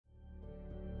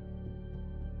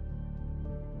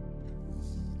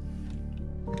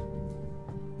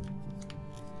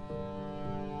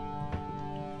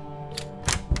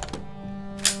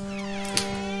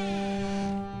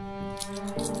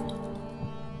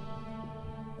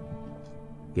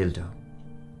Gildo,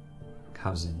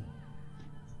 cousin,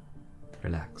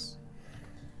 relax.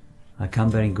 I come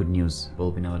bearing good news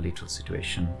involving our literal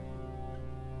situation.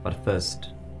 But first,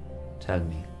 tell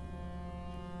me,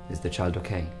 is the child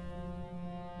okay?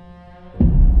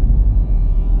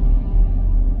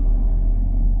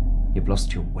 You've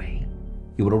lost your way.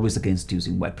 You were always against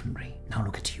using weaponry. Now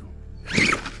look at you.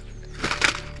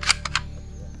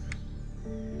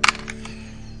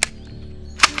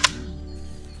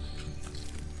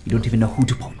 You don't even know who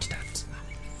to point it at.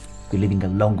 You're leaving a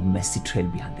long, messy trail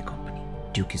behind the company.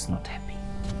 Duke is not happy.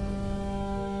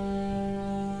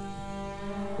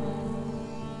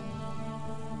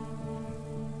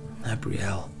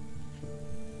 Gabrielle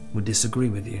would disagree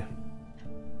with you.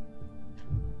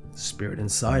 The spirit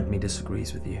inside me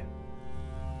disagrees with you.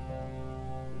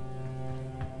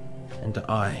 And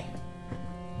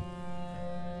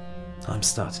I'm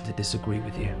starting to disagree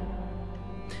with you.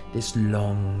 This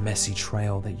long, messy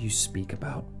trail that you speak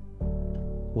about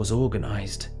was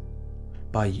organized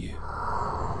by you.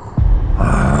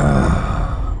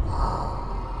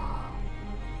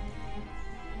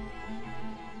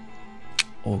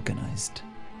 Organized,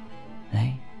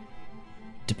 eh?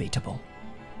 Debatable.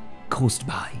 Caused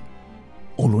by.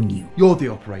 All on you. You're the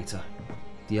operator.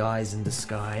 The eyes in the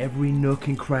sky, every nook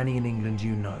and cranny in England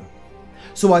you know.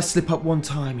 So I slip up one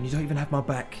time and you don't even have my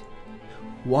back.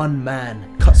 One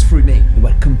man cuts through me. The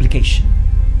word complication.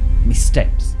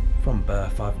 Missteps. From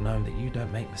birth I've known that you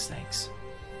don't make mistakes.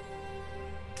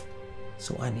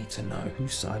 So I need to know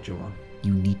whose side you're on.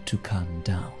 You need to calm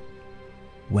down.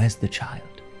 Where's the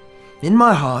child? In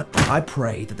my heart, I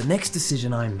pray that the next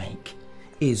decision I make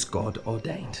is God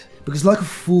ordained. Because like a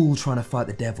fool trying to fight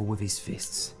the devil with his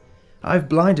fists, I've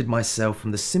blinded myself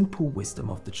from the simple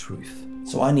wisdom of the truth.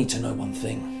 So I need to know one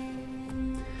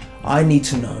thing. I need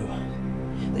to know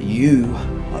that you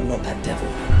are not that devil.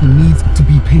 He needs to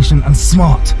be patient and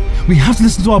smart. We have to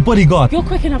listen to our bodyguard. You're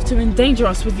quick enough to endanger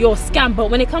us with your scam, but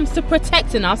when it comes to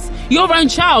protecting us, your own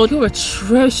child, you're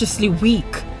atrociously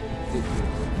weak.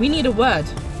 We need a word.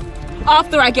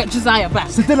 After I get Josiah back.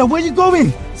 Sidella, where are you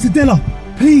going? Sidella,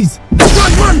 please.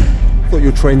 Run! Thought you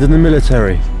were trained in the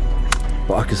military,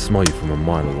 but I could smell you from a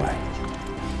mile away.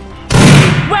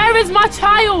 Where is my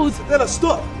child? Sidella,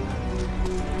 stop!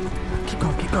 Keep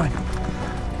going, keep going.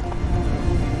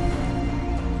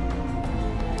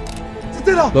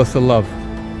 Sidella! Lots of love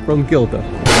from Gilda.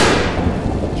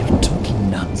 You're talking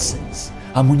nonsense.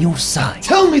 I'm on your side.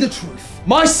 Tell me the truth.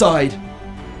 My side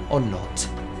or not?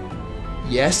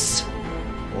 Yes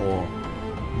or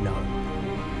no?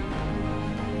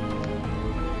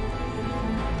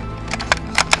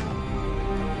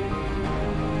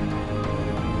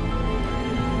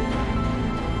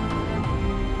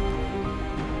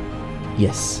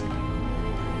 Yes.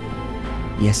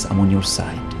 Yes, I'm on your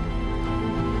side.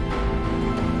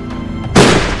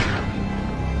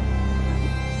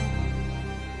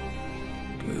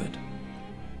 Good.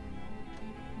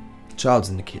 The child's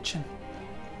in the kitchen.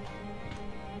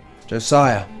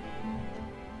 Josiah,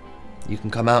 you can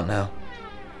come out now.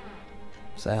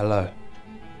 Say hello.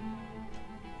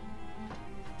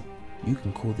 You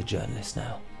can call the journalist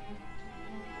now.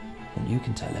 And you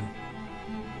can tell him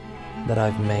that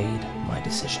I've made my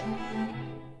decision.